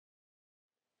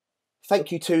Thank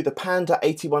you to the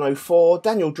Panda8104,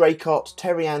 Daniel Draycott,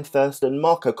 Terry Ann Thurston,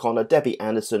 Mark O'Connor, Debbie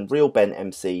Anderson, Real Ben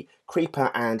MC,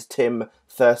 Creeper and Tim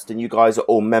Thurston. You guys are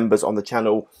all members on the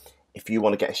channel. If you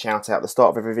want to get a shout out at the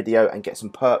start of every video and get some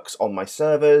perks on my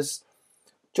servers,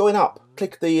 join up.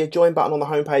 Click the join button on the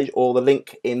homepage or the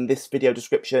link in this video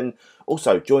description.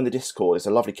 Also, join the Discord. It's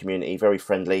a lovely community, very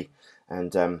friendly,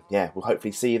 and yeah, we'll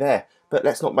hopefully see you there. But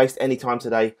let's not waste any time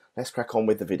today. Let's crack on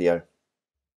with the video.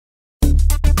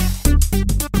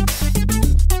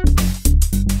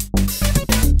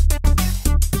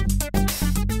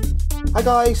 Hi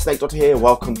guys, SnakeDoctor here.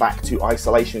 Welcome back to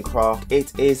IsolationCraft.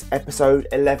 It is episode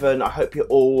 11. I hope you're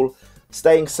all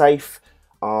staying safe,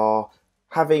 are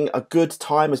having a good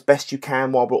time as best you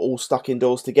can while we're all stuck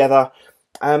indoors together.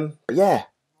 But yeah,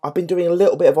 I've been doing a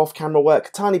little bit of off-camera work,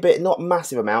 a tiny bit, not a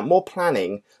massive amount, more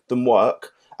planning than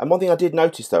work. And one thing I did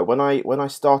notice though, when I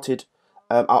started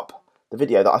up the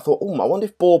video, that I thought, oh, I wonder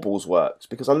if baubles works,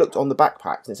 because I looked on the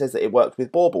backpacks and it says that it worked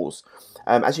with baubles.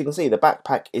 As you can see, the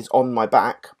backpack is on my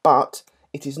back, but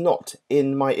it is not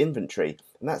in my inventory.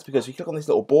 And that's because if you click on this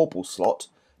little bauble slot,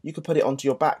 you can put it onto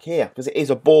your back here, because it is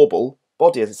a bauble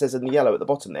body, as it says in the yellow at the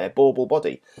bottom there, bauble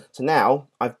body. So now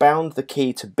I've bound the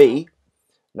key to B.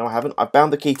 No, I haven't. I've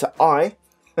bound the key to I,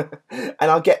 and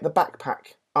I'll get the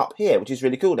backpack up here, which is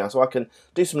really cool now. So I can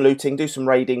do some looting, do some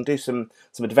raiding, do some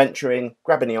adventuring,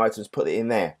 grab any items, put it in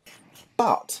there.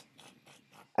 But,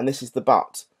 and this is the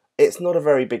but, it's not a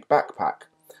very big backpack.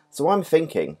 So I'm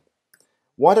thinking,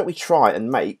 why don't we try and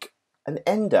make an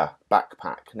Ender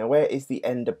backpack? Now, where is the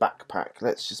Ender backpack?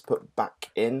 Let's just put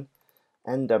back in.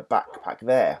 Ender backpack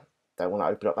there. Don't want to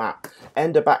open up that.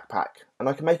 Ender backpack. And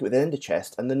I can make it with an Ender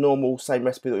chest and the normal same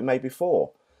recipe that we made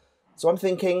before. So I'm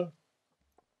thinking,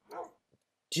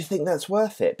 do you think that's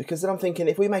worth it? Because then I'm thinking,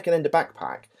 if we make an Ender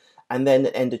backpack and then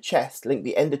an Ender chest, link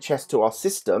the Ender chest to our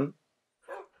system,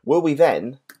 will we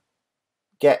then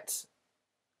get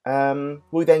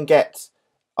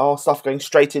our stuff going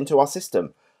straight into our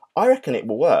system? I reckon it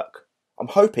will work. I'm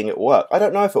hoping it will work. I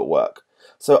don't know if it will work.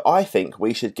 So I think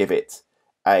we should give it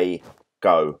a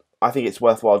go. I think it's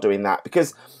worthwhile doing that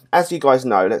because, as you guys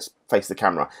know, let's face the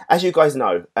camera. As you guys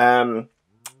know, I'm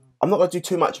not going to do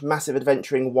too much massive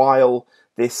adventuring while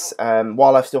I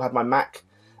still have my Mac,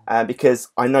 because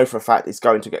I know for a fact it's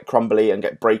going to get crumbly and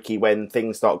get breaky when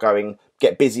things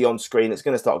get busy on screen. It's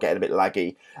going to start getting a bit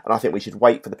laggy, and I think we should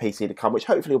wait for the PC to come, which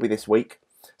hopefully will be this week.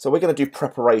 So we're going to do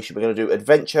preparation. We're going to do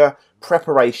adventure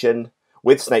preparation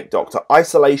with SnakeDoctor.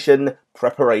 Isolation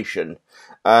preparation.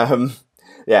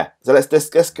 Yeah, so let's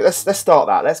start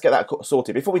that. Let's get that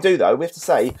sorted. Before we do, though, we have to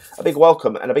say a big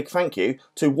welcome and a big thank you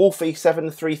to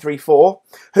Wolfie7334,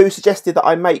 who suggested that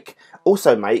I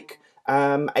also make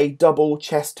a double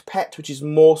chest pet, which is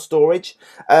more storage.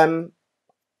 I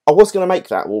was going to make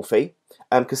that, Wolfie,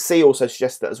 because C also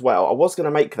suggested that as well. I was going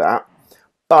to make that,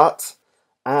 but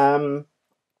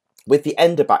with the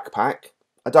Ender backpack,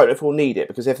 I don't know if we'll need it,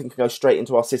 because everything can go straight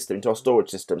into our system, into our storage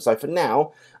system. So for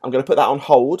now, I'm going to put that on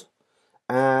hold.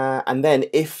 And then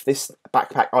if this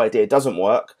backpack idea doesn't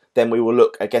work, then we will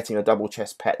look at getting a double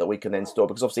chest pet that we can then store.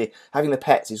 Because obviously having the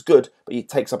pets is good, but it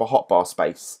takes up a hotbar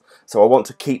space. So I want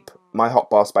to keep my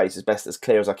hotbar space as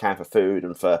clear as I can for food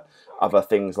and for other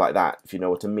things like that, if you know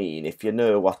what I mean. If you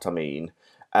know what I mean.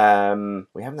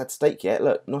 We haven't had steak yet.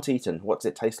 Look, not eaten. What does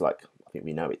it taste like? I think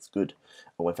we know it's good.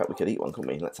 Oh, in fact, we could eat one, couldn't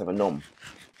we? Let's have a nom.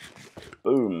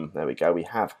 Boom. There we go. We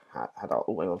have had our...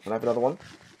 Oh, hang on. Can I have another one?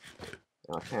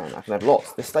 I can have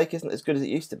lots. This steak isn't as good as it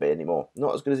used to be anymore.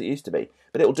 Not as good as it used to be.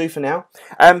 But it'll do for now.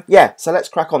 Yeah, so let's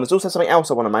crack on. There's also something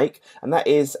else I want to make, and that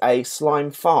is a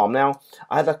slime farm. Now,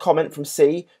 I had a comment from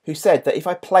C who said that if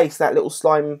I place that little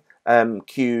slime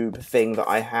cube thing that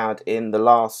I had in the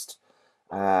last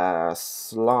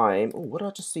slime... Oh, what did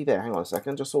I just see there? Hang on a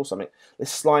second. I just saw something.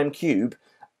 This slime cube,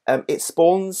 it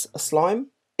spawns a slime,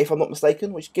 if I'm not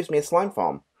mistaken, which gives me a slime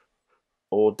farm.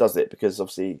 Or does it? Because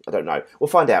obviously, I don't know. We'll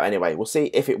find out anyway. We'll see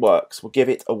if it works. We'll give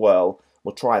it a whirl.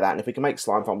 We'll try that. And if we can make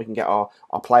slime farm, we can get our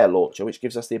player launcher, which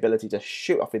gives us the ability to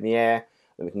shoot off in the air.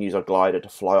 Then we can use our glider to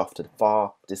fly off to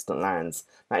far distant lands.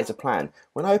 That is a plan.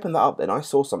 When I opened that up, then I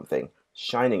saw something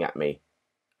shining at me.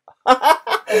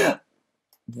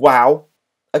 Wow.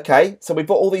 Okay, so we've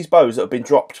got all these bows that have been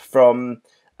dropped from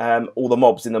all the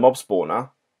mobs in the mob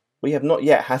spawner. We have not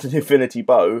yet had an infinity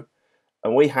bow,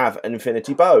 and we have an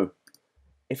infinity bow.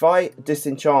 If I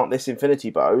disenchant this infinity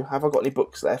bow, have I got any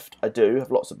books left? I do. I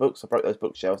have lots of books. I broke those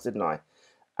bookshelves, didn't I?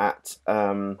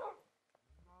 Well,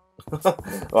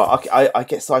 I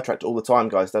get sidetracked all the time,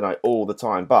 guys, don't I? All the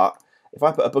time. But if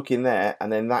I put a book in there and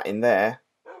then that in there,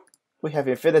 we have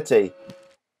infinity.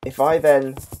 if I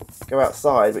then go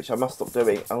outside, which I must stop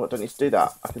doing, I don't need to do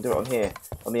that. I can do it on here,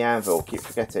 on the anvil, keep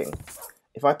forgetting.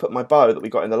 If I put my bow that we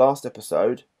got in the last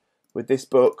episode with this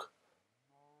book,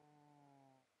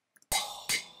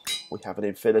 we have an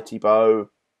infinity bow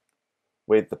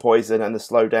with the poison and the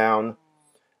slowdown.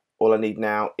 All I need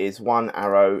now is one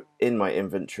arrow in my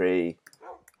inventory.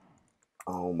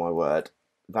 Oh my word.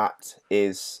 That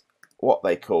is what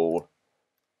they call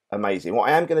amazing. What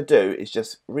I am going to do is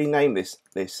just rename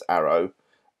this arrow.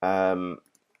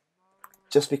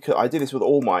 Just because I do this with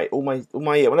all my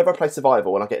whenever I play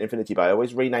survival and I get an infinity bow, I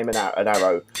always rename an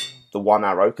arrow the one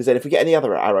arrow, because then if we get any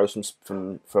other arrows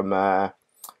from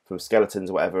skeletons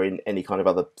or whatever in any kind of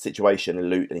other situation, and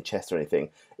loot, any chest or anything,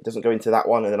 it doesn't go into that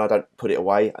one, and then I don't put it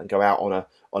away and go out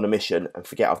on a mission and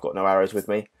forget I've got no arrows with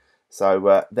me.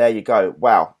 So there you go.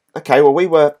 Wow. Okay, well, we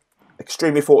were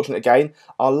extremely fortunate again.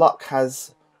 Our luck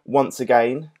has once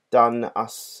again done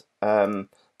us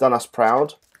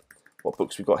proud. What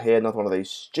books we got here? Another one of these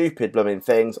stupid blooming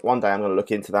things. One day I'm going to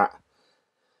look into that,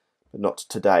 but not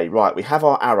today. Right, we have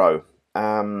our arrow.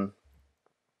 That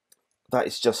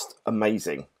is just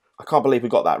amazing. I can't believe we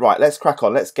got that. Right, let's crack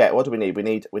on. Let's get. What do we need?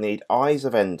 We need eyes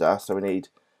of Ender. So we need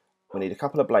a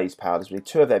couple of blaze powders. We need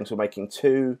 2 of them. So we're making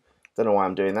 2. Don't know why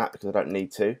I'm doing that, because I don't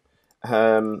need to.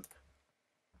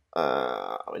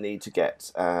 We need to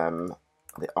get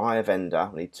the eye of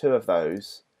Ender. We need 2 of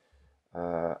those.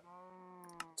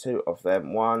 2 of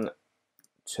them. 1,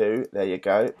 2. There you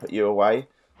go. Put you away.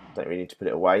 Don't really need to put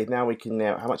it away. Now we can.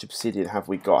 How much obsidian have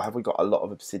we got? Have we got a lot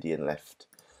of obsidian left?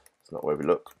 It's not where we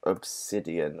look.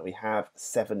 Obsidian. We have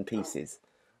 7 pieces.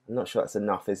 I'm not sure that's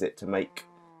enough, is it, to make?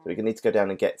 So we're gonna need to go down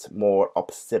and get more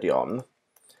obsidian.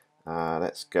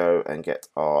 Let's go and get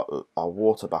our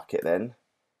water bucket then.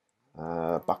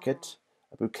 Bucket.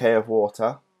 A bouquet of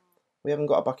water. We haven't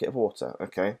got a bucket of water.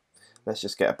 Okay. Let's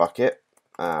just get a bucket.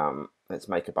 Let's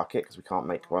make a bucket, because we can't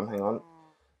make one. Hang on.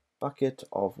 Bucket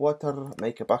of water.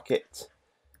 Make a bucket.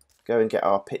 Go and get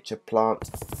our pitcher plant.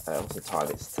 What's the time?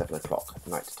 It's 7 o'clock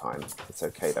night time. It's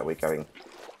okay that we're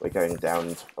going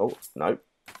down. Oh no!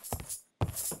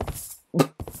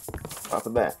 What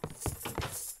happened there?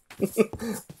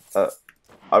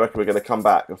 I reckon we're going to come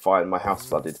back and find my house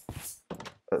flooded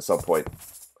at some point.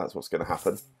 That's what's going to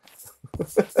happen.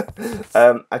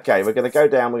 Okay, we're going to go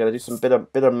down. We're going to do some bit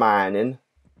of mining.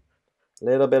 A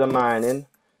little bit of mining.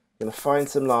 We're going to find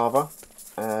some lava.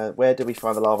 Where did we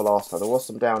find the lava last time? There was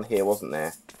some down here, wasn't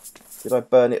there? Did I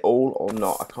burn it all or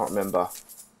not? I can't remember.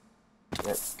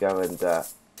 Let's go and...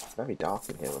 it's very dark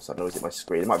in here or something. Or is it my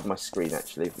screen? It might be my screen,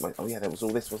 actually. Oh yeah, there was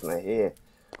all this, wasn't there, here?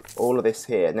 All of this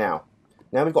here. Now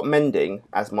we've got mending.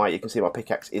 As you can see, my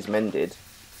pickaxe is mended.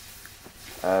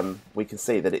 We can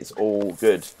see that it's all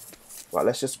good. Right,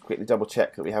 let's just quickly double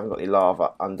check that we haven't got any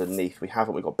lava underneath. We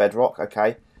haven't. We've got bedrock.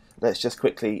 Okay. Let's just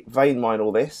quickly vein mine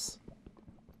all this.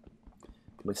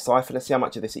 With siphon, let's see how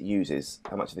much of this it uses.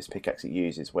 How much of this pickaxe it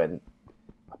uses when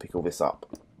I pick all this up.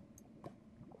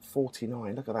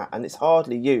 49. Look at that, and it's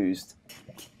hardly used.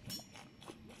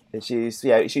 It's used.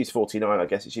 Yeah, it's used 49. I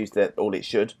guess it's used all it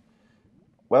should.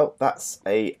 Well, that's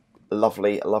a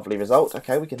lovely result.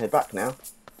 Okay, we can head back now.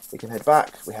 We can head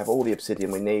back. We have all the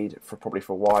obsidian we need probably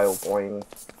for a while. Boing,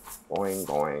 boing,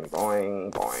 boing,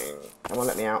 boing, boing. Come on,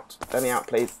 let me out. Let me out,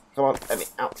 please. Come on, let me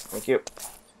out. Thank you.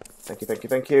 Thank you, thank you,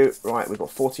 thank you. Right, we've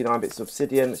got 49 bits of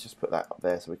obsidian. Let's just put that up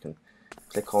there so we can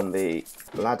click on the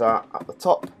ladder up the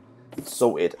top.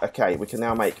 Sorted. Okay, we can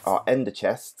now make our ender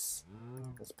chests.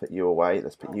 Let's put you away.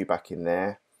 Let's put you back in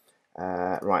there.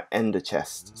 Right, ender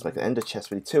chest. Let's make an ender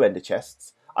chest. We need 2 ender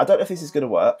chests. I don't know if this is going to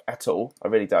work at all. I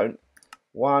really don't.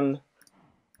 1,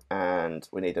 and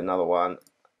we need another one.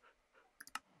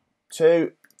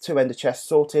 2 ender chests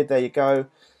sorted. There you go.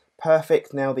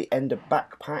 Perfect. Now the ender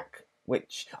backpack,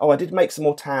 which... Oh, I did make some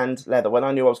more tanned leather. When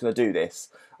I knew I was going to do this,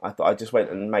 I thought I just went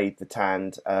and made the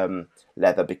tanned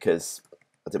leather, because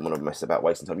I didn't want to mess about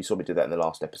wasting time. You saw me do that in the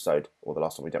last episode, or the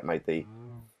last time we made the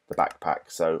backpack.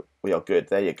 So we are good.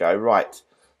 There you go. Right.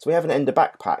 So we have an ender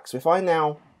backpack. So if I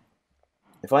now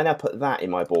put that in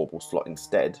my bauble slot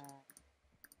instead...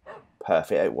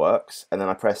 Perfect, it works. And then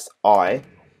I press I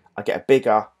get a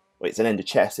bigger, well, it's an ender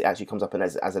chest. It actually comes up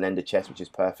as an ender chest, which is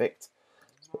perfect.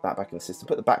 Let's put that back in the system.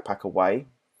 Put the backpack away.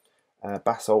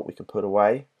 Basalt we can put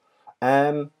away.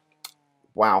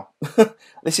 Wow,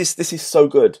 this is so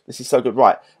good. This is so good.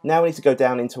 Right, now we need to go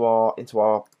down into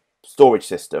our storage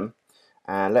system,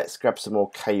 and let's grab some more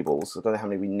cables. I don't know how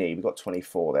many we need. We've got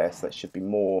 24 there, so that should be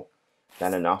more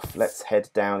than enough. Let's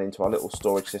head down into our little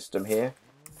storage system here.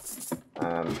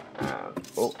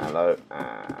 Oh, hello.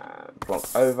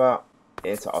 Plonk over.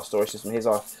 into our storage system. Here's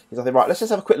our thing. Right, let's just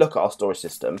have a quick look at our storage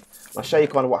system. I'll show you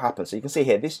kind of what happens. So you can see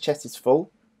here, this chest is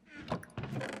full.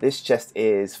 This chest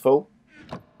is full.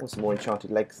 What's some more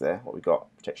enchanted legs there? What we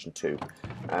got? Protection 2.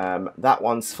 That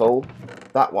one's full.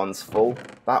 That one's full.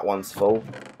 That one's full.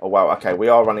 Oh wow, okay, we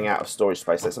are running out of storage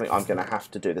space. That's something I'm going to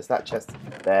have to do. There's that chest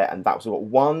there, and that was, we've got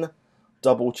one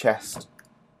double chest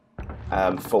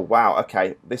full. Wow,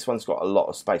 okay, this one's got a lot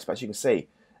of space, but as you can see,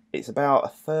 it's about a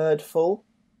third full.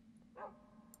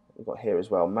 We've got here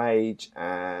as well, mage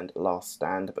and last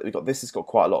stand, but we've got, this has got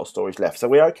quite a lot of storage left. So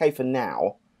we're okay for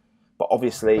now, but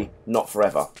obviously not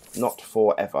forever. Not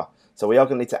forever. So we are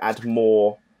going to need to add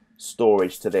more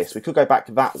storage to this. We could go back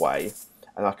that way,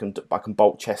 and I can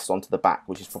bolt chests onto the back,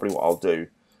 which is probably what I'll do.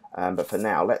 But for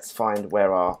now, let's find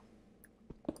where our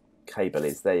cable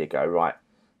is. There you go. Right.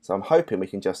 So I'm hoping we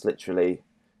can just literally,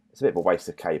 it's a bit of a waste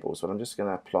of cables, but I'm just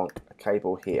going to plonk a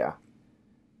cable here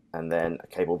and then a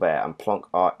cable there and plonk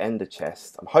our ender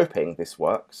chest. I'm hoping this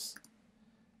works.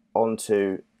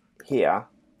 Onto here.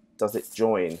 Does it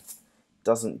join?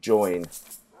 Doesn't join.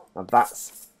 Now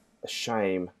that's a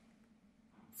shame.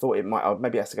 Thought it might,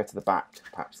 maybe it has to go to the back.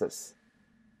 Perhaps that's,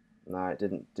 no, it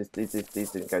didn't.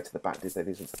 These didn't go to the back, did they?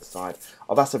 These went to the side.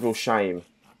 Oh, that's a real shame.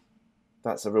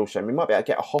 That's a real shame. We might be able to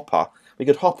get a hopper. We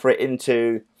could hopper it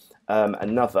into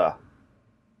another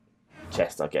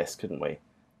chest, I guess, couldn't we?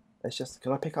 Let's just,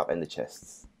 can I pick up ender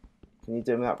chests? Can you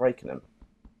do them without breaking them?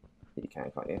 You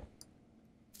can, can't you?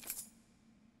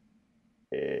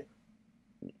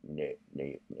 No,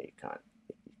 you can't.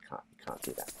 You can't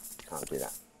do that. You can't do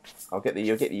that. I'll get the,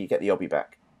 you get the obby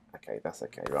back. Okay, that's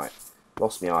okay, right.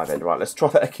 Lost me eye of ender. Right, let's try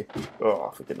that again. Oh,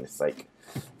 for goodness sake.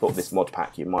 Thought this mod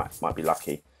pack you might be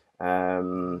lucky.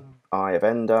 Eye of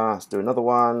ender. Let's do another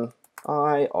one.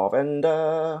 Eye of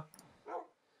ender.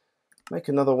 Make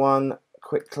another one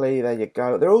quickly. There you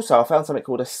go. There also, I found something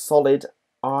called a solid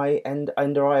eye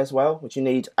ender eye as well, which you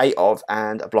need 8 of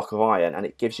and a block of iron, and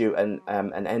it gives you an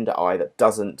ender eye that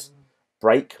doesn't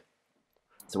break.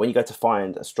 So when you go to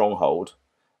find a stronghold,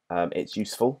 it's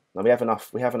useful. Now we have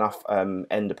enough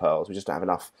ender pearls. We just don't have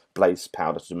enough blaze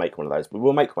powder to make one of those. But we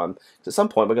will make one. So at some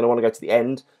point we're going to want to go to the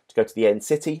end, end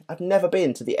city. I've never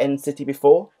been to the end city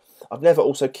before. I've never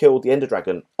also killed the ender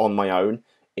dragon on my own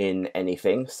in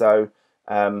anything. So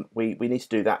we need to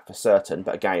do that for certain.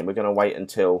 But again, we're going to wait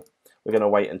until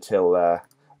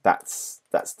that's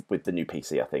with the new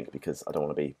PC, I think, because I don't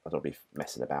want to be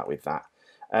messing about with that.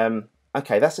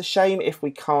 Okay, that's a shame if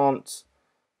we can't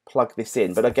plug this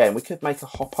in, but again, we could make a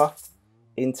hopper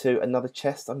into another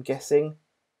chest, I'm guessing.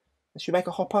 Should we make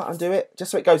a hopper and do it?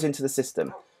 Just so it goes into the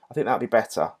system. I think that would be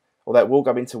better. Although it will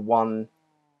go into one...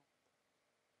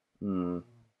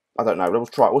 I don't know. We'll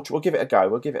try. We'll give it a go.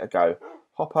 We'll give it a go.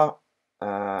 Hopper.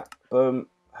 Boom.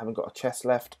 Haven't got a chest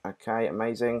left. Okay,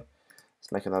 amazing.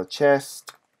 Let's make another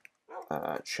chest.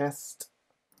 Chest.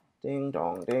 Ding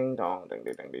dong, ding dong, ding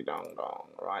ding ding ding dong dong.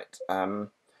 Right.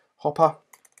 Hopper.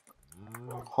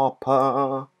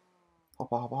 Hopper.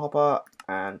 Hopper, hopper, hopper.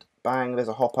 And bang, there's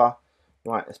a hopper.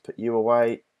 Right, let's put you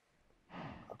away.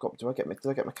 Did I get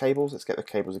my cables? Let's get the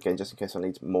cables again, just in case I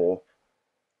need more.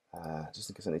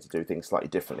 Just in case I need to do things slightly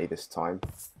differently this time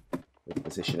with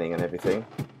positioning and everything.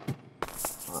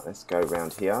 Right, let's go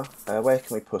around here. Where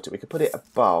can we put it? We could put it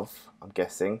above, I'm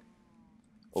guessing,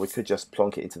 or we could just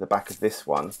plonk it into the back of this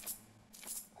one.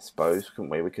 I suppose,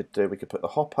 couldn't we? We could put the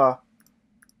hopper.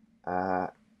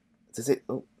 Does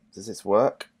this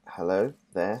work? Hello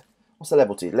there. What's the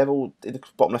level to? Level in the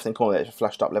bottom left hand corner there, it's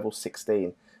flashed up. Level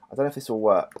 16. I don't know if this will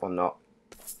work or not.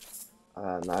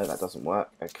 No, that doesn't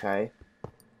work. Okay.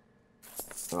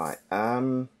 Right.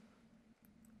 Can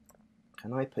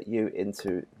I put you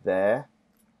into there?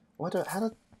 I've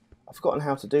forgotten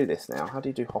how to do this now. How do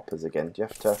you do hoppers again? Do you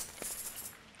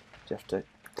have to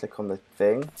click on the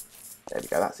thing? There we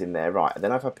go. That's in there. Right. And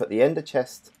then if I put the ender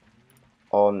chest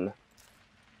on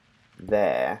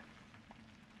there,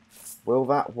 will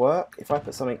that work? If I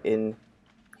put something in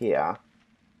here.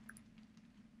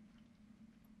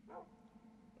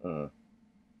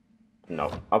 No.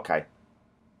 Okay.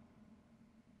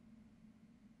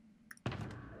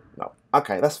 No.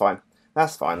 Okay, that's fine.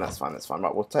 That's fine.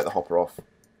 Right, we'll take the hopper off.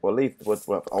 We'll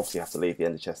obviously have to leave the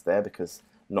ender chest there because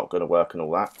not going to work and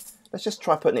all that. Let's just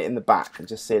try putting it in the back and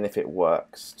just seeing if it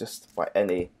works. Just by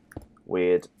any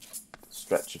weird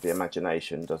stretch of the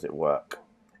imagination, does it work?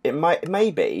 It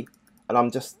may be, and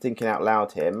I'm just thinking out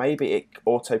loud here, maybe it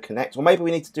auto connects, or maybe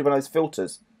we need to do one of those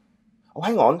filters. Oh,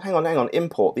 hang on.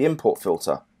 The import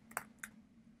filter.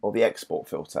 Or the export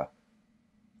filter.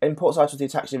 Imports items to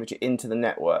attach image into the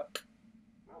network.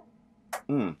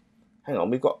 Hang on,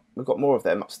 we've got more of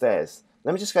them upstairs.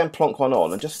 Let me just go and plonk one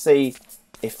on and just see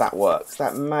if that works.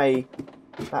 That may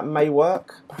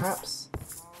work, perhaps.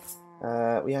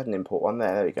 We had an import one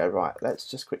there. There we go. Right, let's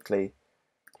just quickly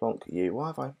plonk you. Why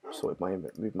have I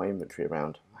moved my inventory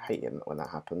around? I hate it when that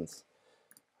happens.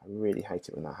 I really hate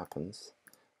it when that happens.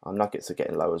 Our nuggets are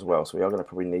getting low as well, so we are going to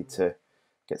probably need to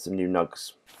get some new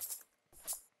nugs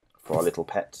for our little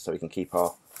pet, so we can keep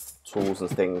our tools and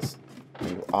things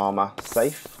and armour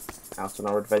safe out on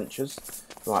our adventures.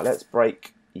 Right, let's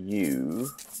break you,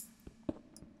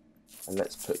 and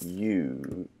let's put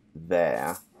you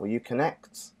there. Will you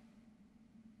connect?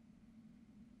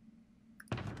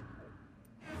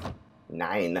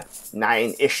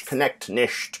 Nine-ish connect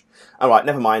nished. All right,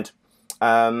 never mind.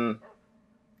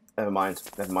 Never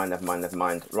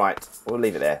mind. Right, we'll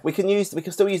leave it there. We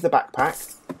can still use the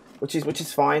backpack, which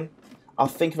is fine. I'll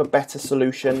think of a better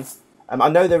solution. I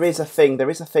know there is a thing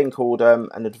called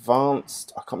an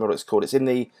advanced. I can't remember what it's called. It's in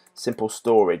the simple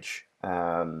storage.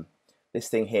 This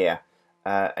thing here,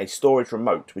 a storage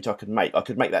remote, which I could make. I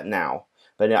could make that now,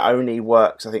 but it only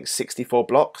works, I think, 64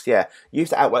 blocks. Yeah, you have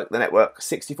to outwork the network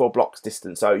 64 blocks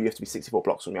distance, so you have to be 64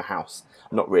 blocks from your house.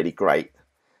 Not really great.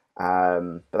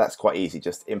 But that's quite easy.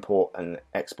 Just import and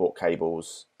export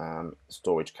cables,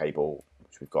 storage cable,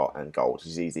 which we've got, and gold, which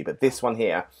is easy. But this one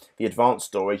here, the advanced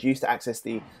storage, used to access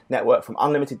the network from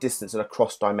unlimited distance and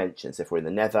across dimensions. If we're in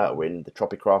the Nether, or in the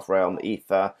TropicCraft realm, the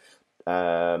Ether,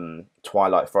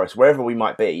 Twilight Forest, wherever we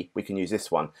might be, we can use this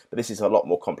one. But this is a lot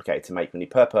more complicated to make. We need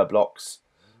purple blocks,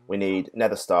 we need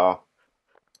Nether Star,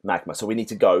 magma. So we need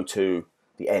to go to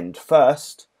the end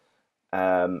first,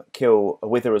 kill a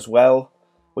Wither as well.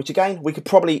 Which again, we could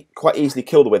probably quite easily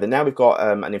kill the Wither. Now we've got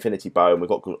an infinity bow and we've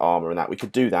got good armour and that. We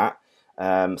could do that.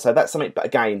 So that's something, but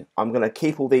again, I'm going to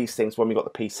keep all these things when we've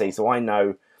got the PC, so I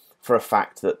know for a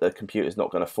fact that the computer's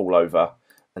not going to fall over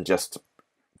and just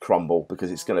crumble,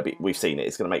 because it's going to be, we've seen it,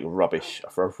 it's going to make rubbish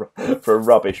for a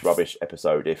rubbish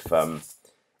episode if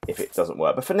it doesn't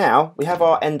work. But for now, we have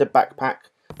our Ender backpack.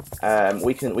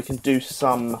 We can do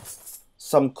some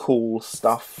cool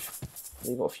stuff.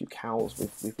 We've got a few cows.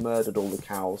 We've murdered all the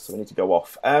cows, so we need to go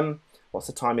off. What's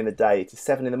the time in the day? It is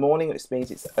 7 in the morning, which means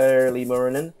it's early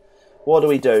morning. What do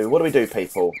we do? What do we do,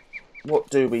 people? What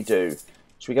do we do?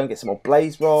 Should we go and get some more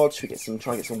blaze rods? Should we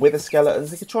try and get some wither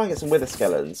skeletons? We could try and get some wither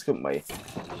skeletons, couldn't we?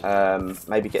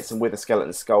 Maybe get some wither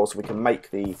skeleton skulls so we can make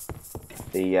we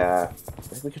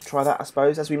could try that, I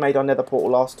suppose, as we made our nether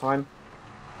portal last time.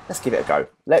 Let's give it a go.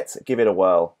 Let's give it a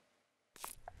whirl.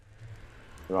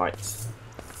 Right.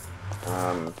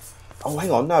 Oh,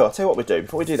 hang on. No, I'll tell you what we do.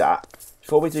 Before we do that,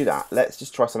 let's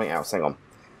just try something else. Hang on.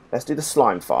 Let's do the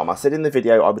slime farm. I said in the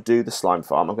video I would do the slime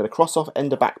farm. I'm going to cross off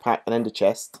Ender backpack and Ender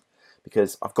chest,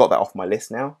 because I've got that off my list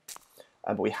now.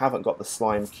 But we haven't got the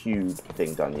slime cube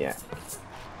thing done yet.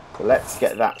 So let's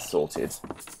get that sorted.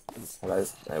 Hello.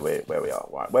 There where we are.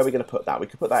 Right. Where are we going to put that? We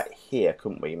could put that here,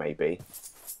 couldn't we, maybe?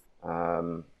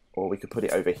 Or we could put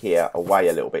it over here, away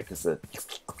a little bit, because the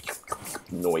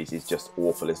noise is just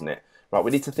awful, isn't it? Right,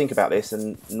 we need to think about this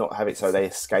and not have it so they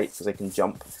escape, because they can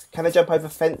jump. Can they jump over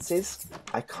fences?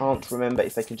 I can't remember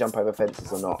if they can jump over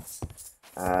fences or not.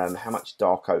 How much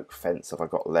dark oak fence have I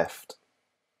got left?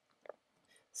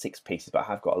 6 pieces, but I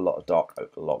have got a lot of dark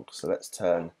oak logs. So let's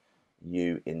turn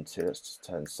you into, let's just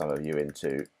turn some of you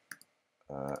into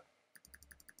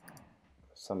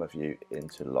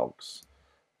logs.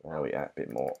 There we are, a bit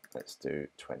more. Let's do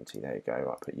 20. There you go.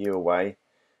 Right, put you away.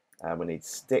 We need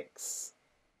sticks.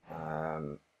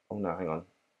 Oh no, hang on.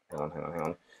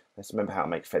 Let's remember how to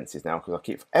make fences now, because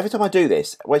every time I do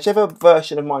this, whichever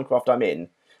version of Minecraft I'm in,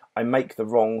 I make the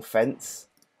wrong fence.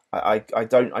 I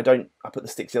put the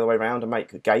sticks the other way around and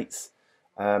make the gates.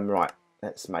 Right,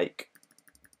 let's make,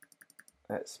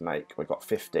 we've got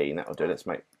 15, that'll do. Let's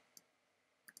make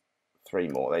 3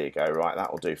 more. There you go. Right,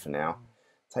 that'll do for now.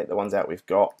 Take the ones out we've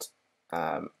got.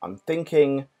 I'm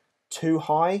thinking 2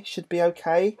 high should be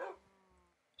okay,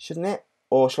 shouldn't it?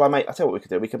 Or shall I make? I tell you what we could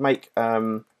do. We could make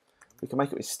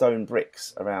it with stone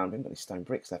bricks around. We haven't got any stone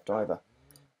bricks left either.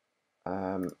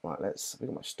 Right, we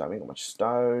got much stone. We got much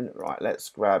stone. Right, let's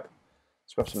grab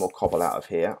some more cobble out of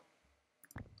here.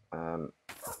 How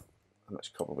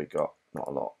much cobble we got? Not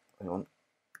a lot. Hang on.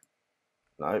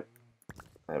 No.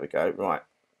 There we go. Right.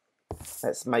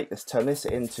 Let's turn this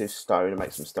into stone and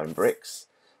make some stone bricks.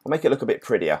 I'll make it look a bit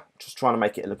prettier. Just trying to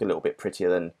make it look a little bit prettier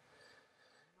than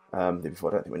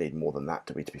before. I don't think we need more than that,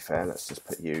 to be fair. Let's just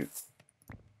put you.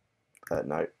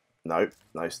 No,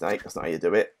 snake. That's not how you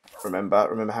do it.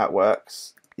 Remember how it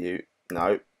works.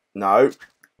 No.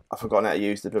 I've forgotten how to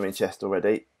use the blooming chest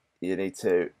already. You need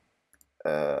to.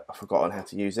 I've forgotten how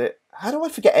to use it. How do I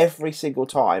forget every single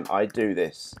time I do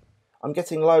this? I'm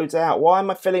getting loads out. Why am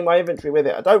I filling my inventory with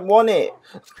it? I don't want it.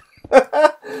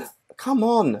 Come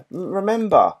on,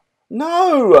 remember.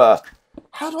 No!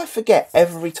 How do I forget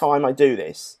every time I do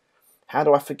this? How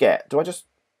do I forget? Do I just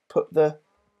put the...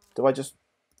 Do I just...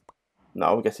 No,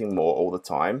 I'm getting more all the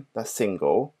time. That's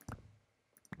single.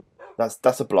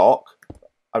 That's a block.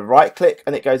 I right click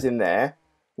and it goes in there.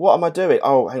 What am I doing?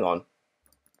 Oh, hang on.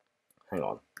 Hang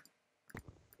on.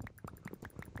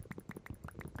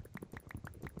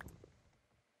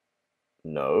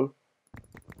 No.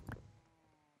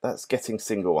 That's getting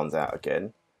single ones out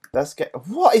again.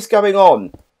 What is going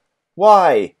on?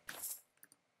 Why?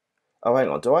 Oh, hang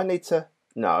on. Do I need to...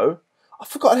 No. I've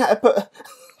forgotten how to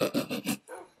put...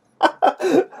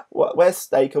 Where's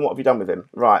Snake and what have you done with him?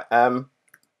 Right.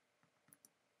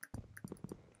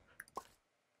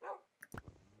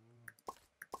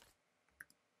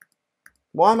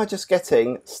 Why am I just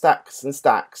getting stacks and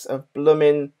stacks of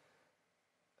blooming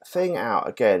thing out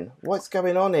again? What's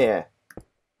going on here?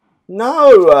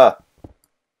 No!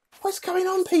 What's going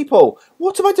on, people?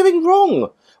 What am I doing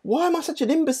wrong? Why am I such an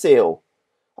imbecile?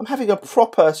 I'm having a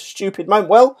proper stupid moment.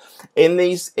 Well,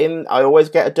 I always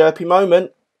get a derpy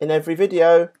moment in every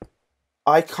video.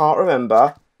 I can't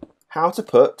remember how to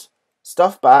put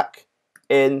stuff back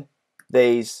in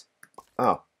these.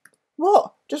 Oh.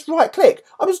 What? Just right click.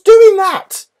 I was doing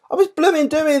that. I was blooming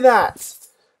doing that.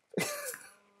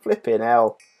 Flipping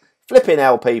hell. Flipping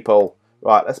hell, people.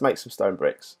 Right, let's make some stone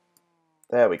bricks.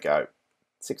 There we go.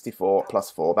 64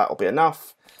 plus 4. That'll be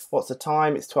enough. What's the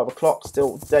time? It's 12 o'clock.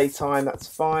 Still daytime. That's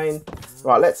fine.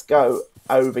 Right, let's go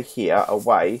over here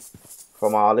away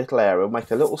from our little area. We'll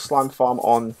make a little slime farm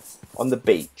on the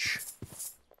beach.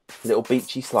 Little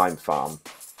beachy slime farm.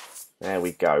 There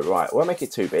we go. Right, we'll make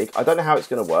it too big. I don't know how it's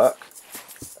going to work.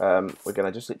 We're going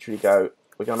to just literally go,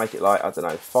 we're going to make it like, I don't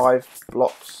know, 5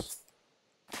 blocks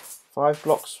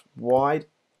wide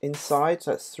inside.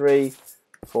 So that's 3,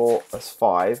 4, that's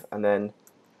 5. And then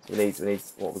we need,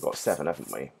 what, we've got 7,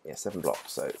 haven't we? Yeah, 7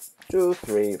 blocks. So 2,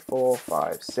 3, 4,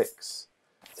 5, 6.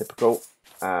 Typical.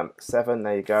 7,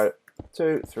 there you go.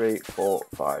 2, 3, 4,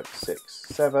 5, 6,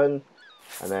 7.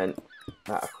 And then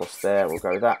that across there, we'll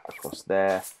go that across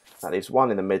there. That leaves 1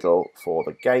 in the middle for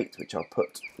the gate, which I'll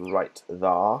put right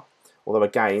there. Although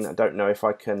again, I don't know if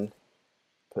I can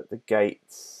put the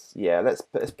gates. Yeah, let's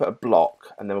put a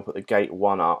block, and then we'll put the gate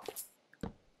 1 up.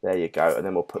 There you go, and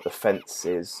then we'll put the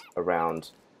fences around.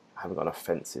 I haven't got enough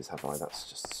fences, have I? That's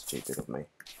just stupid of me.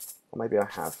 Or maybe I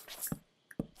have.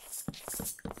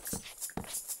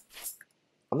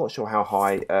 I'm not sure how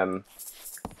high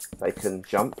they can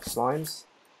jump, slimes.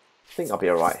 I think I'll be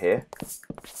alright here.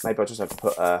 Maybe I'll just have to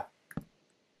put a...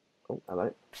 Oh,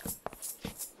 hello.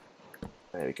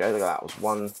 There we go. Look at that. That was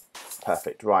 1.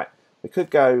 Perfect. Right. We could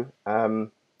go... Have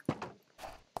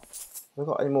we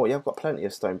got any more? Yeah, I've got plenty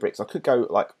of stone bricks. I could go,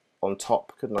 like, on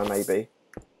top, couldn't I, maybe?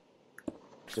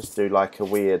 Just do, like, a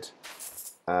weird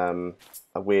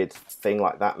thing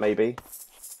like that, maybe.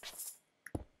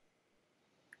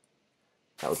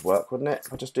 That would work, wouldn't it?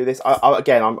 If I just do this.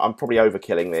 Again, I'm probably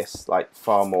overkilling this, like,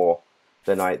 far more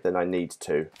than I need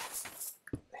to.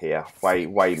 Here, way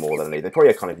more than I need. They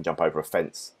probably can't even jump over a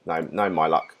fence. No, my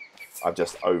luck. I've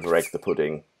just over-egged the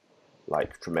pudding,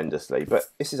 like, tremendously. But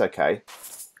this is okay.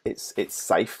 It's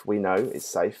safe. We know it's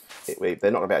safe.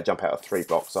 They're not going to be able to jump out of 3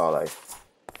 blocks, are they?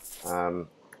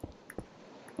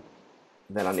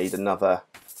 Then I need another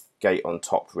gate on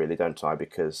top, really, don't I?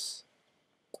 Because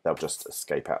they'll just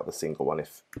escape out of the single one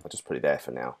if I just put it there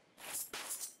for now.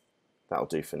 That'll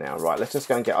do for now. Right, let's just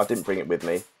go and get... I didn't bring it with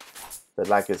me. The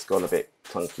lag has gone a bit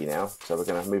clunky now, so we're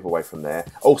going to move away from there.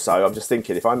 Also, I'm just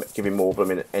thinking, if I'm giving more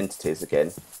blooming entities again,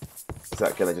 is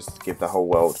that going to just give the whole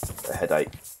world a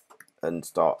headache and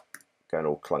start going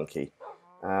all clunky?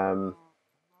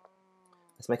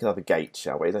 Let's make another gate,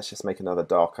 shall we? Let's just make another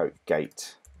dark oak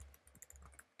gate.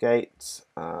 Gate,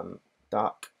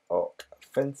 dark oak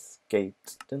fence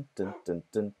gate. Dun, dun, dun,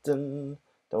 dun, dun.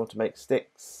 Don't want to make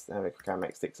sticks. There we can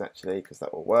make sticks actually, because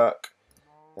that will work.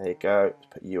 There you go.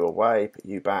 Put you away. Put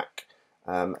you back.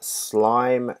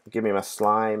 Slime. Give me my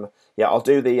slime. Yeah, I'll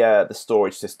do the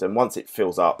storage system. Once it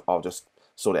fills up, I'll just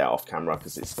sort it out off camera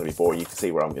because it's going to be boring. You can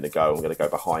see where I'm going to go. I'm going to go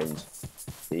behind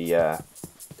the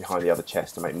other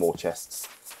chest to make more chests.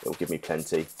 It will give me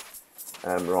plenty.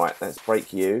 Right, let's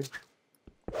break you.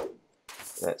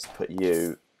 Let's put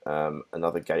you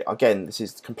another gate. Again, this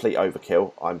is complete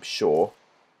overkill, I'm sure.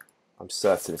 I'm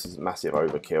certain this is massive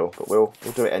overkill, but we'll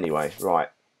do it anyway. Right.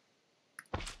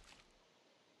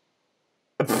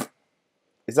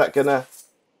 Is that gonna...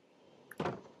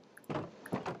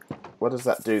 What does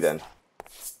that do then?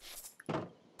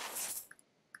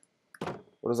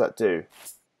 What does that do?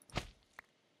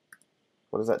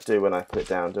 What does that do when I put it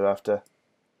down? Do I have to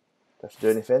do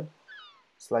anything?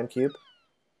 Slime cube?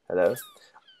 Hello?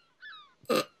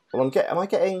 Well, am I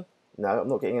getting... No, I'm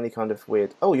not getting any kind of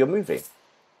weird... Oh, you're moving.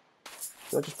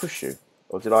 Did I just push you?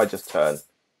 Or did I just turn?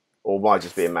 Or am I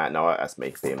just being mad? No, that's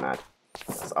me being mad.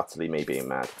 That's utterly me being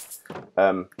mad.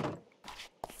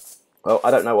 Well,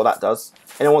 I don't know what that does.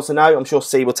 Anyone wants to know? I'm sure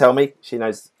C will tell me. She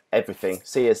knows everything.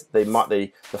 C is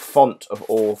the font of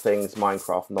all things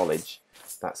Minecraft knowledge.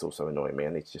 That's also annoying me. I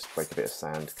need to just break a bit of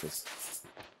sand because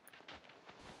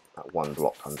that one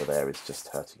block under there is just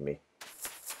hurting me.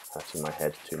 Hurting my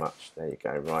head too much. There you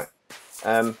go. Right.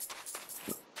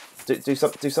 Do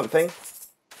something,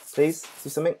 please. Do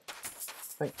something.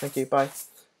 Thank you. Bye.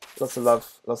 Lots of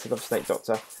love, Snake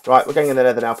Doctor. Right, we're going in the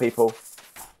nether now, people.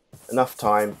 Enough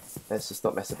time. Let's just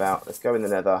not mess about. Let's go in the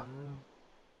nether.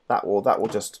 That will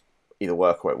just either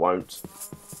work or it won't.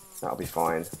 That'll be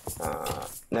fine.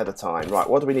 Nether time. Right,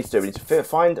 what do we need to do? We need to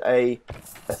find a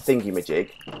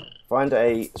thingy-majig. Find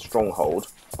a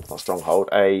stronghold. Not stronghold.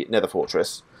 A nether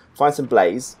fortress. Find some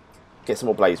blaze. Get some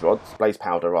more blaze rods. Blaze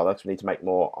powder, rather, because we need to make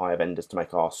more Eye of Enders to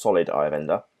make our solid Eye of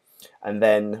Ender. And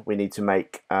then we need to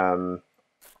make...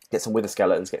 get some wither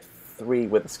skeletons. Get 3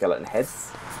 wither skeleton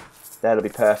heads. That'll be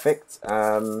perfect.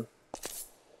 Oh,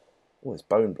 there's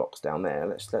bone blocks down there.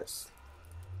 Let's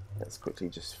quickly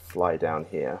just fly down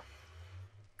here.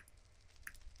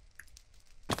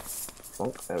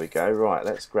 Plonk, there we go. Right,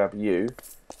 let's grab you.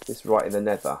 This right in the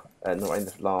nether. Not in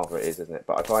the lava it is, isn't it?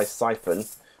 But if I siphon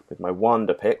with my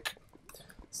wonder pick.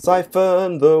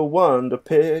 Siphon the wonder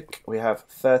pick. We have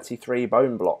 33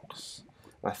 bone blocks.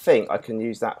 I think I can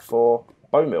use that for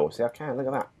bone meal. See, I can. Look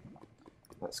at that.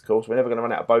 That's cool. So we're never going to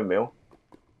run out of bone meal.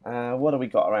 What have we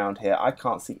got around here? I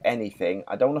can't see anything.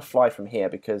 I don't want to fly from here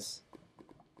because...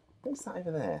 What's that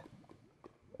over there?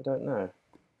 I don't know.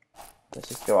 Let's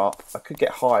just go up. I could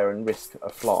get higher and risk a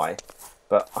fly.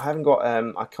 But I haven't got...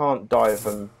 I can't dive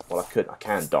from... Well, I could. I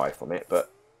can dive from it,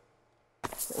 but...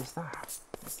 What is that?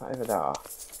 What's that over there?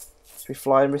 Should we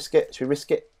fly and risk it? Should we risk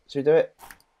it? Should we do it?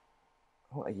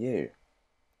 What are you?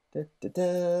 Da, da,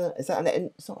 da. Is that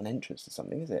it's not an entrance to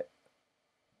something, is it?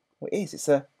 Well, it is. It's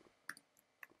a...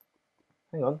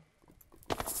 Hang on.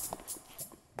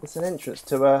 It's an entrance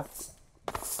to a...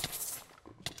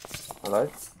 Hello?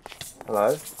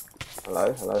 Hello?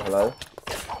 Hello? Hello? Hello?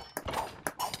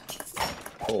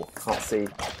 Oh, can't see...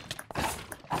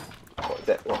 What is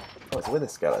it? What? Oh, it's a wither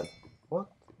skeleton. What?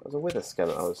 It was a wither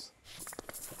skeleton I was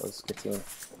getting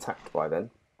attacked by then.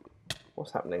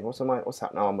 What's happening? What's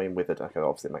happening? Oh, I'm being withered. Okay,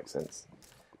 obviously it makes sense.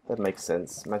 That makes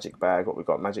sense. Magic bag. What we've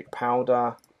got? Magic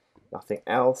powder. Nothing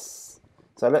else.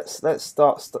 So let's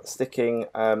start sticking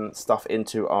stuff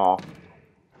into our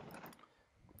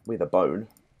wither bone,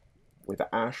 wither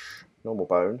ash, normal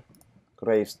bone,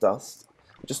 graves dust.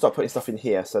 We'll just start putting stuff in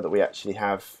here so that we actually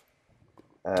have.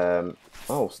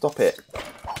 Oh, stop it!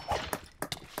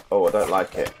 Oh, I don't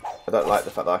like it. I don't like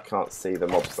the fact that I can't see the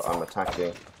mobs that I'm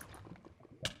attacking.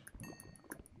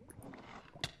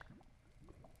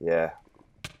 Yeah,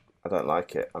 I don't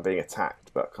like it. I'm being attacked,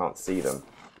 but I can't see them.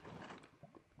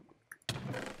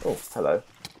 Oh, hello.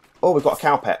 Oh, we've got a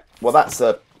cow pet. Well, that's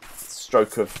a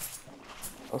stroke of...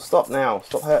 Oh, stop now.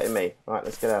 Stop hurting me. Right,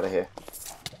 let's get out of here.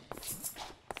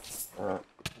 Ow.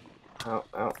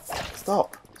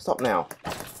 Stop. Stop now.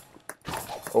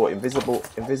 Oh, invisible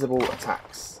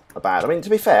attacks are bad. I mean, to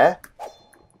be fair,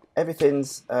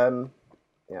 everything's...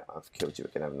 Yeah, I've killed you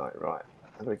again, haven't I? Right.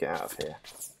 How do we get out of here?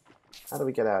 How do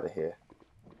we get out of here?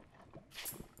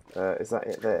 Is that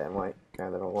it there? Am I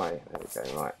going the wrong way? There we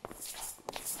go, right.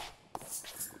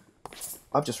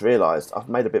 I've just realised I've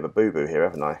made a bit of a boo-boo here,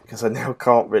 haven't I? Because I now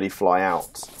can't really fly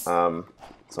out. So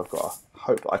I've got to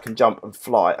hope that I can jump and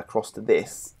fly across to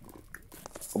this.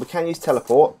 Well, we can use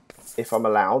teleport if I'm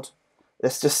allowed.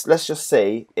 Let's just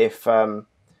see if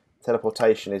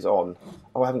teleportation is on.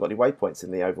 Oh, I haven't got any waypoints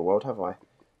in the overworld, have I?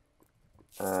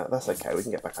 That's okay. We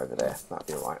can get back over there. That'll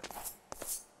be alright.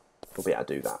 We'll be able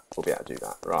to do that. We'll be able to do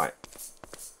that. Right.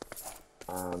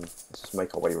 Let's just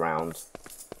make our way round.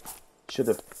 Should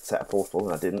have set a portal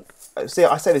and I didn't. See,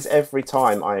 I say this every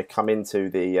time I come into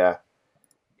the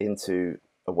into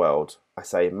a world. I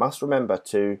say must remember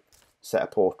to set a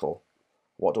portal.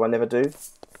 What do I never do?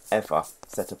 Ever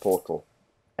set a portal.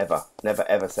 Ever. Never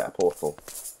ever set a portal.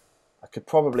 I could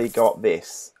probably go up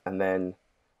this and then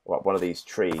up one of these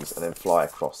trees and then fly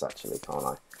across actually, can't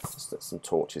I? Just put some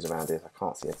torches around here. I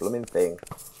can't see a blooming thing.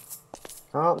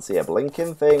 Can't see a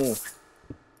blinking thing.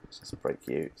 Let's just break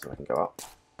you so I can go up.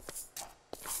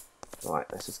 Right,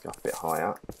 let's just go up a bit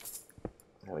higher.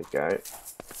 There we go.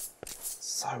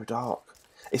 So dark.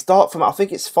 It's dark for me. I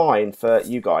think it's fine for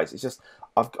you guys. It's just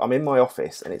I'm in my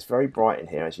office and it's very bright in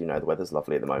here, as you know. The weather's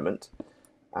lovely at the moment.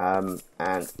 And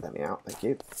let me out, thank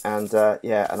you. And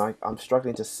yeah, and I'm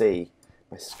struggling to see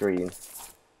my screen.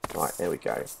 Right, there we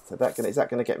go. So is that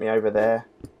gonna get me over there?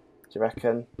 Do you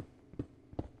reckon? Do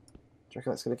you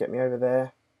reckon that's gonna get me over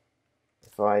there?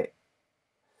 If I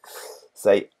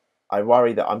say, I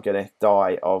worry that I'm gonna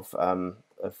die of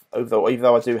even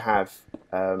though I do have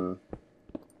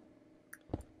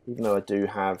even though I do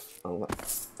have, oh,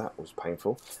 that was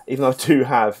painful. Even though I do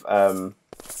have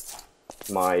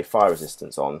my fire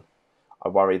resistance on, I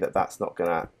worry that that's not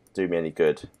gonna do me any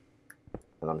good,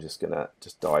 and I'm just gonna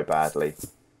die badly.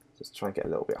 Just try and get a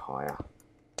little bit higher.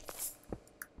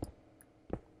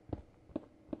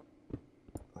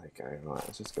 There you go. Right,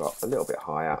 let's just go up a little bit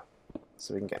higher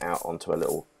so we can get out onto a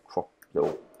little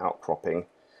outcropping.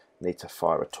 Need to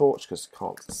fire a torch because I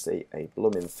can't see a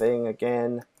blooming thing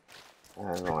again.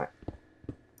 Right,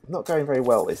 not going very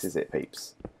well, this, is it,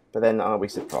 peeps? But then, are we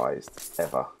surprised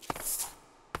ever?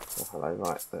 Oh, hello.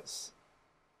 Right, let's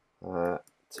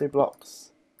 2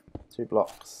 blocks, 2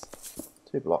 blocks,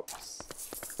 2 blocks.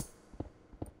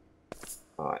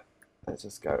 Right, let's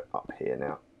just go up here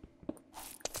now.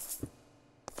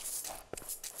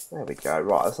 There we go.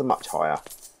 Right, that's a much higher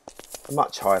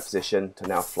position to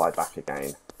now fly back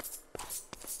again.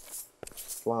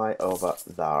 Fly over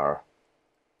there.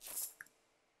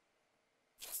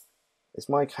 Is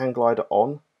my hang glider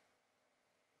on?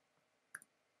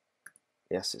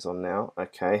 Yes, it's on now.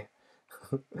 Okay.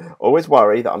 Always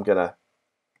worry that I'm gonna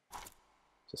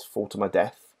just fall to my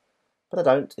death, but I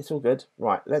don't. It's all good.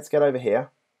 Right, let's get over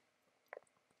here.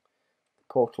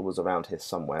 The portal was around here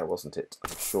somewhere, wasn't it?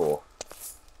 I'm sure.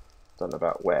 Don't know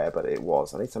about where, but it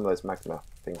was. I need some of those magma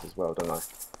things as well, don't I?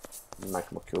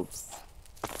 Magma cubes.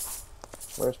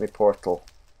 Where's my portal?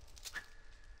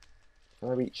 Can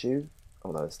I reach you?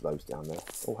 Oh no, there's loads down there.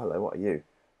 Oh hello, what are you?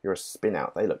 You're a spin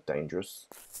out. They look dangerous.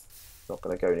 Not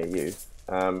going to go near you.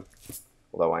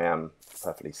 Although I am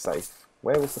perfectly safe.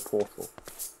 Where was the portal?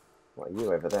 What are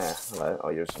you over there? Hello. Oh,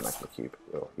 you're just a magma cube.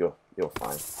 You're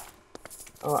fine.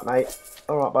 All right, mate.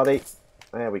 All right, buddy.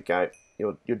 There we go.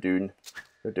 You're doing.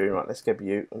 You're doing right. Let's get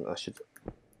you. I should.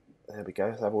 There we go.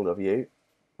 Let's have all of you.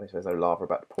 Wait, there's no lava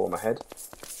about to pour on my head.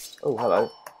 Oh, hello.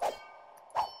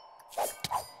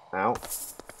 Ow.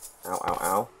 Ow, ow,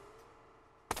 ow.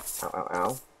 Ow, ow,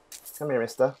 ow. Come here,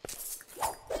 mister.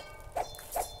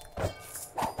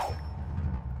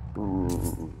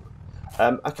 Ooh.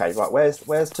 Okay, right, where's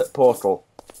portal?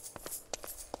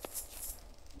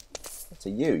 That's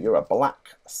you. You're a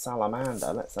black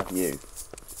salamander. Let's have you.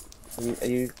 Are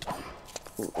you...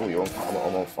 Oh, you're on,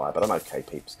 I'm on fire, but I'm okay,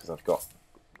 peeps, because I've got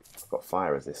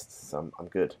fire resist, so I'm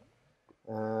good.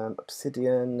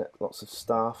 Obsidian, lots of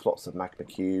stuff, lots of magma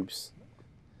cubes.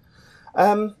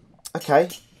 Okay.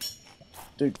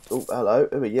 Dude, oh, hello,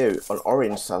 who are you? An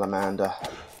orange salamander.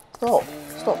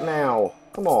 Stop now.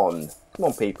 Come on,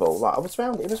 people. Right, it was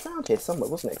round here somewhere,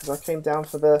 wasn't it? Because I came down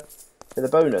for the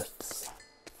bonus.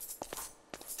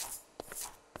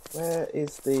 Where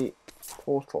is the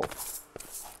portal?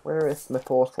 Where is my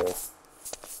portal?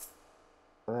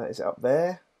 Is it up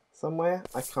there somewhere?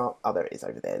 I can't. Oh, there it is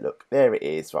over there. Look, there it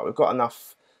is. Right, we've got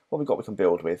enough. What we've got, we can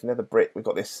build with. Nether brick. We've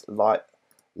got this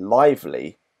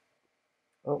lively.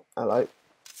 Oh, hello.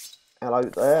 Hello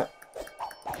there.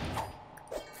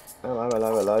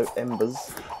 Hello.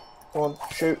 Embers. Come on,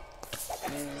 shoot.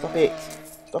 Stop it.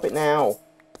 Stop it now.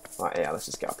 Right, yeah, let's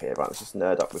just get up here. Right, let's just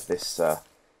nerd up with this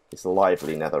this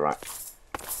lively netherrack.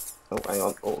 Oh, hang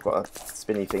on. Oh, I've got a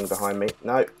spinny thing behind me.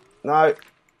 No.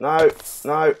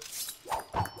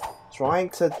 Trying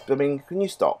to... I mean, can you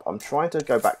stop? I'm trying to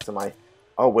go back to my...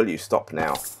 Oh, will you stop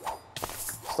now?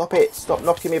 Stop it. Stop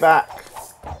knocking me back.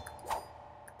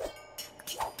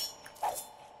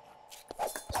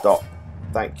 Stop.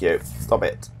 Thank you. Stop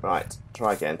it. Right.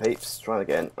 Try again, peeps. Try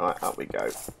again. Right, up we go.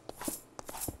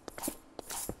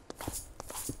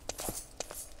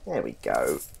 There we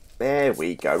go. There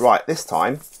we go. Right, this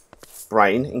time,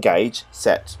 brain, engage,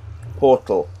 set,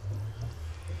 portal.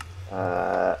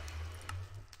 We're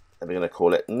going to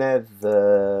call it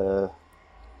Nether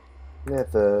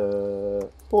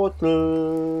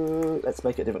portal. Let's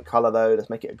make it a different colour though.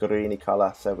 Let's make it a greeny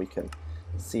colour so we can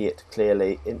see it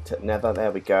clearly. Into Nether.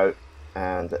 There we go.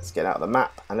 And let's get out of the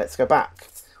map and let's go back.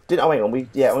 Oh, hang on.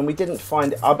 When we didn't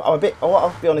find it, I'm a bit.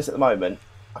 I'll be honest at the moment.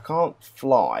 I can't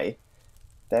fly.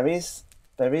 There is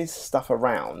stuff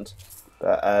around,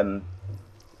 but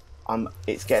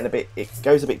it's getting a bit. It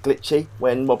goes a bit glitchy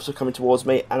when mobs are coming towards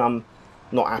me, and I'm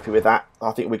not happy with that.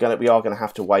 I think we are gonna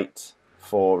have to wait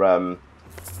for. There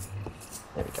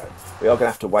we go. We are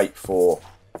gonna have to wait for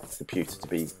the computer to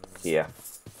be here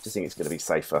Just think it's going to be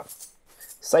safer.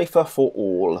 Safer for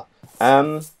all.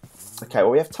 Okay,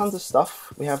 well we have tons of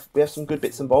stuff. We have some good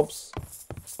bits and bobs.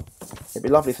 It'd be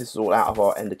lovely if this was all out of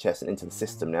our ender chest and into the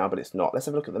system now, but it's not. Let's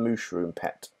have a look at the mushroom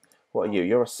pet. What are you?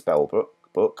 You're a spell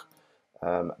book.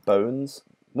 Bones.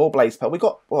 More blaze powder. We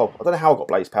got, well, I don't know how I got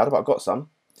blaze powder, but I've got some.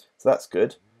 So that's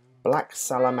good. Black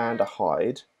salamander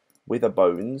hide. Wither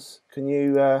bones. Can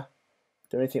you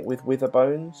do anything with wither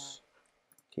bones?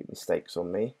 Keep mistakes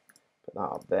on me. Put that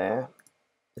up there.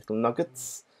 Little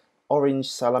nuggets. Orange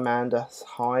salamander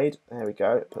hide. There we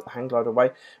go. Put the hang glider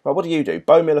away. Right, what do you do?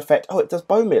 Bone meal effect. Oh, it does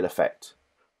bone meal effect.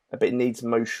 But it needs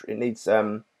mushroom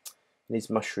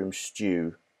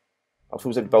stew. I thought it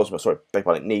was any bowls. Sorry, beg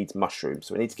pardon. It needs mushrooms.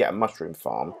 So we need to get a mushroom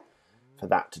farm for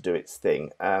that to do its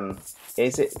thing.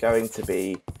 Is it going to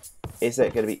be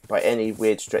by any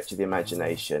weird stretch of the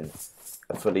imagination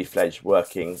a fully fledged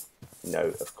working?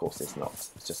 No, of course it's not.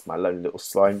 It's just my lonely little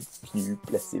slime cube.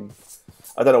 Bless him.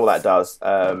 I don't know what that does.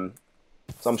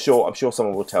 So I'm sure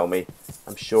someone will tell me.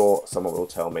 I'm sure someone will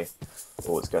tell me.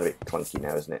 Oh, it's going a bit clunky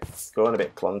now, isn't it? It's going a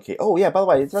bit clunky. Oh yeah, by the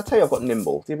way, did I tell you I've got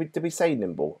nimble? Did we say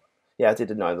nimble? Yeah, I did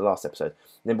know in the last episode.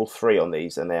 Nimble 3 on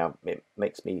these, and it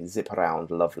makes me zip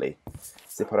around lovely.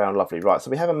 Zip around lovely. Right,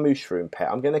 so we have a mushroom pet.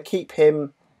 I'm going to keep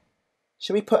him.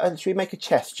 Should we make a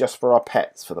chest just for our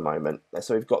pets for the moment?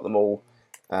 So we've got them all.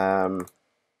 Didn't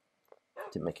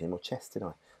make any more chests, did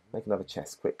I? Make another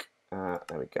chest, quick. There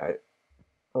we go.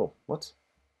 Oh, what?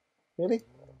 Really?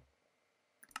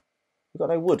 We've got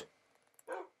no wood.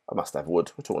 I must have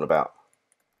wood. We're talking about.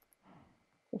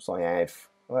 Of course I have.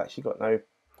 I've actually got no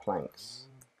planks.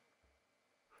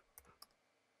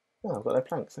 No, I've got no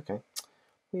planks. Okay.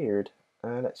 Weird.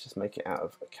 Let's just make it out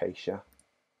of acacia.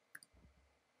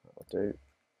 That'll do.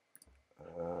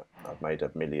 I've made a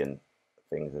million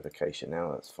things of acacia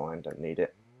now. That's fine. Don't need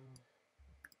it.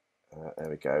 There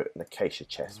we go. An acacia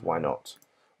chest. Why not?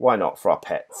 Why not for our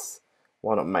pets?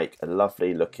 Why not make a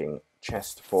lovely looking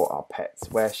chest for our pets?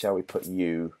 Where shall we put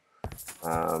you?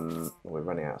 We're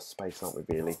running out of space, aren't we?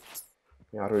 Really?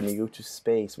 We are running out of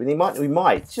space. We might. Do you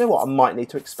know what? I might need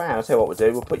to expand. I'll tell you what we'll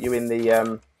do. We'll put you in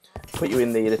the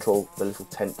little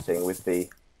tent thing with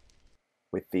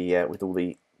all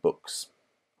the books.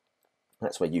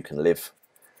 That's where you can live.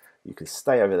 You can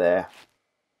stay over there.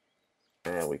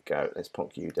 There we go. Let's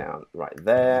plonk you down right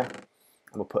there,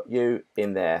 and we'll put you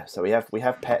in there. So we have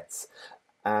pets.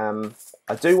 I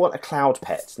do want a cloud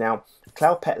pet. Now, a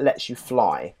cloud pet lets you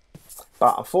fly,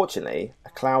 but unfortunately, a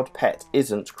cloud pet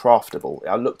isn't craftable.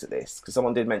 I looked at this because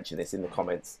someone did mention this in the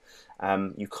comments.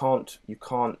 You can't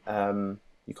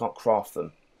craft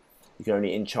them. You can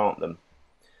only enchant them.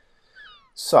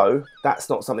 So that's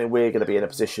not something we're going to be in a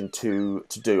position to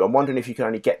do. I'm wondering if you can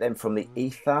only get them from the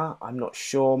ether. I'm not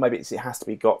sure. Maybe it has to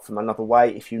be got from another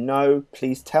way. If you know,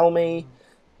 please tell me,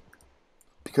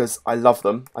 because I love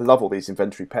them. I love all these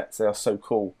inventory pets. They are so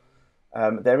cool.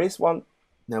 There is one.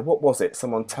 Now, what was it?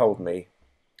 Someone told me.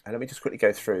 And let me just quickly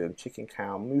go through them. Chicken,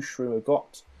 cow, mushroom we've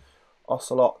got.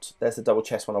 Ocelot. There's the double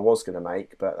chest one I was going to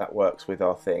make, but that works with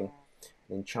our thing.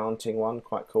 An enchanting one,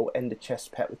 quite cool. Ender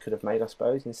chest pet we could have made, I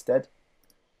suppose, instead.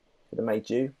 Could have made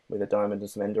you with a diamond and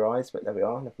some ender eyes, but there we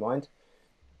are. Never mind.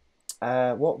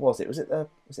 What was it? Was it a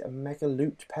mega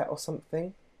loot pet or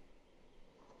something?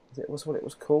 Was what it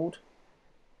was called?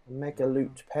 A mega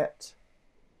loot pet.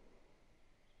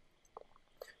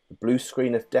 The blue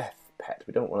screen of death pet.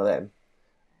 We don't want one of them.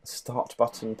 A start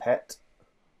button pet.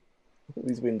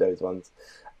 These Windows ones.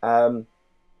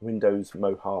 Windows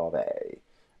Mojave.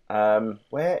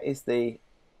 Where is the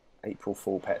April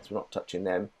Fool pets? We're not touching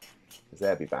them, because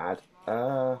they'll be bad.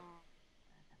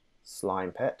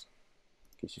 Slime pet.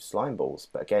 Gives you slime balls,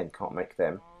 but again, can't make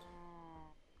them.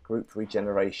 Group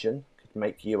regeneration. Could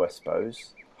make you, I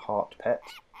suppose. Heart pet.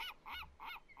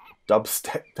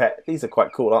 Dubstep pet. These are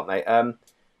quite cool, aren't they? A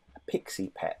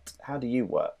pixie pet. How do you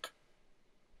work?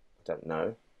 I don't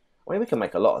know. I mean, we can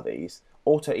make a lot of these.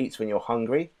 Auto eats when you're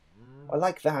hungry. I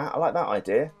like that. I like that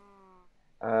idea.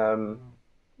 Nether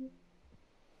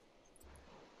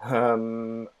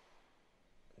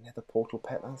portal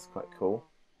pet, that's quite cool.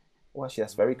 Well, actually,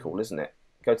 that's very cool, isn't it?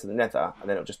 Go to the nether, and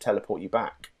then it'll just teleport you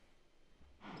back.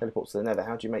 Teleport to the nether.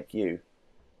 How do you make you?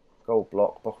 Gold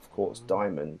block, block of quartz,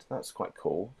 diamond. That's quite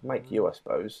cool. Make you, I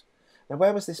suppose. Now,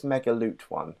 where was this mega loot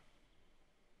one?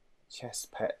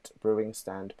 Chest pet, brewing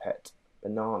stand pet,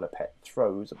 banana pet.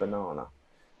 Throws a banana. I'm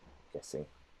guessing.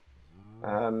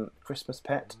 Christmas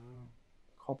pet.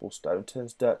 Cobblestone.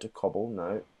 Turns dirt to cobble.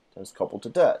 No. Turns cobble to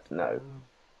dirt. No.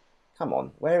 Come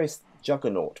on. Where is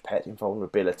Juggernaut pet?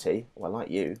 Invulnerability. Well, I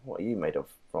like you. What are you made of?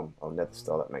 From? Oh, Nether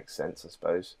Star. That makes sense, I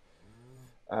suppose.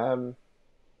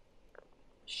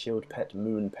 Shield pet,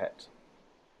 moon pet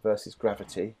versus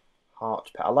gravity.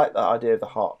 Heart pet. I like the idea of the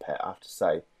heart pet, I have to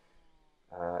say.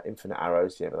 Infinite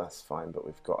arrows, yeah, but that's fine. But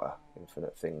we've got an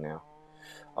infinite thing now.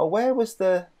 Oh, where was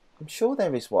the... I'm sure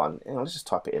there is one. Hang on, let's just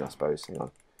type it in, I suppose. Hang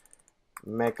on.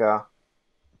 Mega...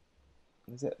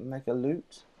 Is it Mega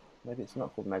Loot? Maybe it's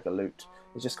not called Mega Loot.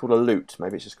 It's just called a loot.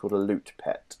 Maybe it's just called a loot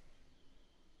pet.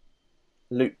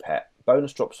 Loot pet.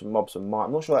 Bonus drops from mobs and mine.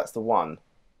 I'm not sure that's the one.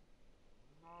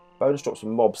 Bonus drops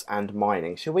from mobs and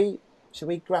mining. Should we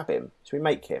grab him? Should we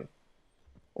make him?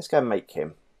 Let's go and make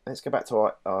him. Let's go back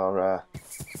to our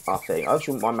thing. I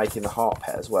also wouldn't mind making the heart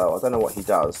pet as well. I don't know what he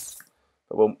does,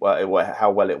 but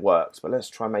how well it works. But let's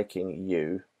try making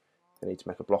you. I need to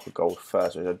make a block of gold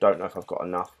first, which I don't know if I've got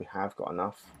enough. We have got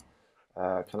enough.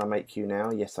 Can I make you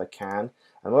now? Yes, I can.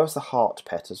 And where's the heart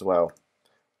pet as well?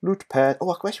 Loot pet.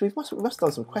 Oh, actually, we must have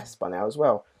done some quests by now as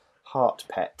well. Heart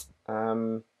pet.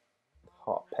 Heart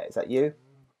pet. Is that you?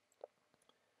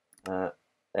 There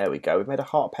we go. We've made a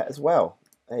heart pet as well.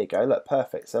 There you go. Look,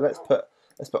 perfect. So let's put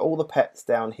all the pets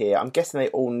down here. I'm guessing they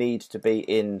all need to be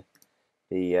in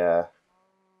the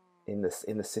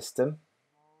system.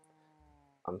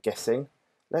 I'm guessing.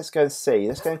 Let's go and see.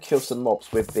 Let's go and kill some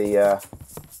mobs with the.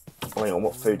 Oh, hang on.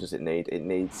 What food does it need? It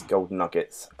needs golden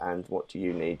nuggets. And what do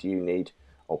you need? You need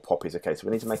poppies. Okay, so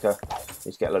we need to make need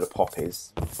to get a load of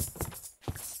poppies.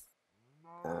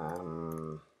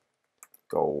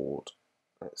 Gold.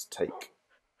 Let's take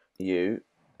you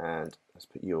and let's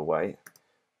put you away.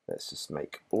 Let's just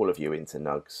make all of you into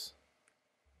nugs.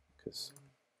 Because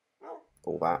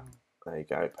all that. There you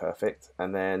go. Perfect.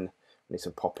 And then we need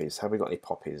some poppies. Have we got any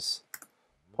poppies?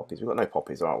 Poppies. We've got no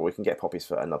poppies. Alright, well, we can get poppies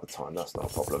for another time. That's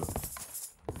not a problem.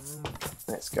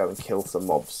 Let's go and kill some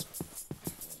mobs.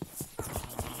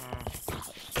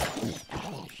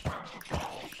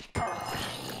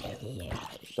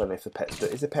 Don't know if the pet's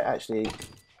doing. Is the pet actually?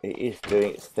 It is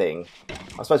doing its thing.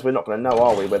 I suppose we're not going to know,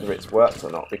 are we, whether it's worked or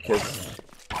not, because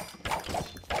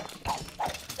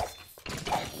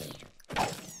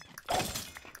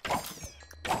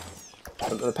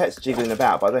the pet's jiggling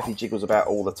about, but I don't know if he jiggles about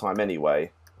all the time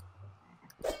anyway.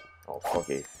 Oh,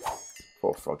 Froggy.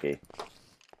 Poor Froggy.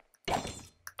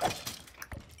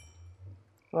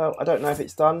 Well, I don't know if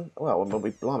it's done. Well,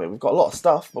 blimey, we've got a lot of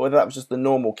stuff, but whether that was just the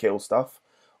normal kill stuff,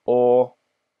 or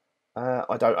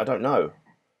I don't know.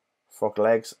 Frog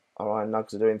legs, our iron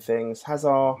nugs are doing things.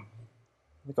 The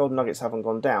golden nuggets haven't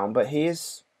gone down, but he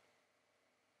is.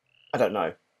 I don't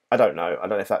know. I don't know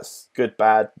if that's good,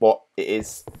 bad, what it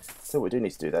is. So what we do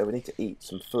need to do though, we need to eat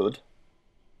some food.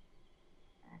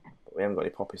 But we haven't got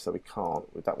any poppies, so we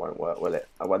can't. That won't work, will it?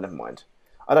 Oh, well, never mind.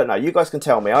 I don't know. You guys can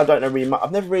tell me. I don't know really much.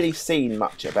 I've never really seen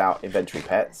much about inventory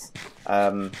pets.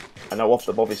 I know of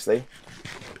them, obviously.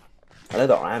 I know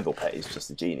that our anvil pet is just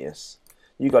a genius.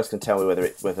 You guys can tell me whether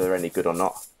they're any good or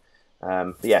not.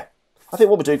 But yeah, I think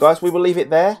what we'll do, guys, we will leave it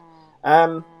there.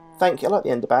 Thank you. I like the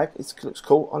ender bag. It looks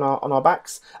cool on our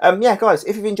backs. Yeah, guys,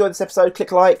 if you've enjoyed this episode,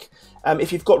 click like.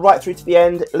 If you've got right through to the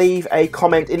end, leave a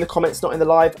comment in the comments, not in the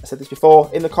live. I said this before.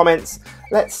 In the comments,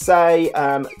 let's say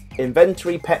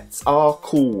inventory pets are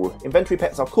cool. Inventory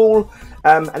pets are cool.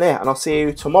 And I'll see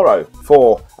you tomorrow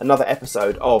for another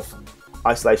episode of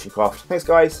IsolationCraft. Thanks,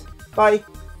 guys. Bye.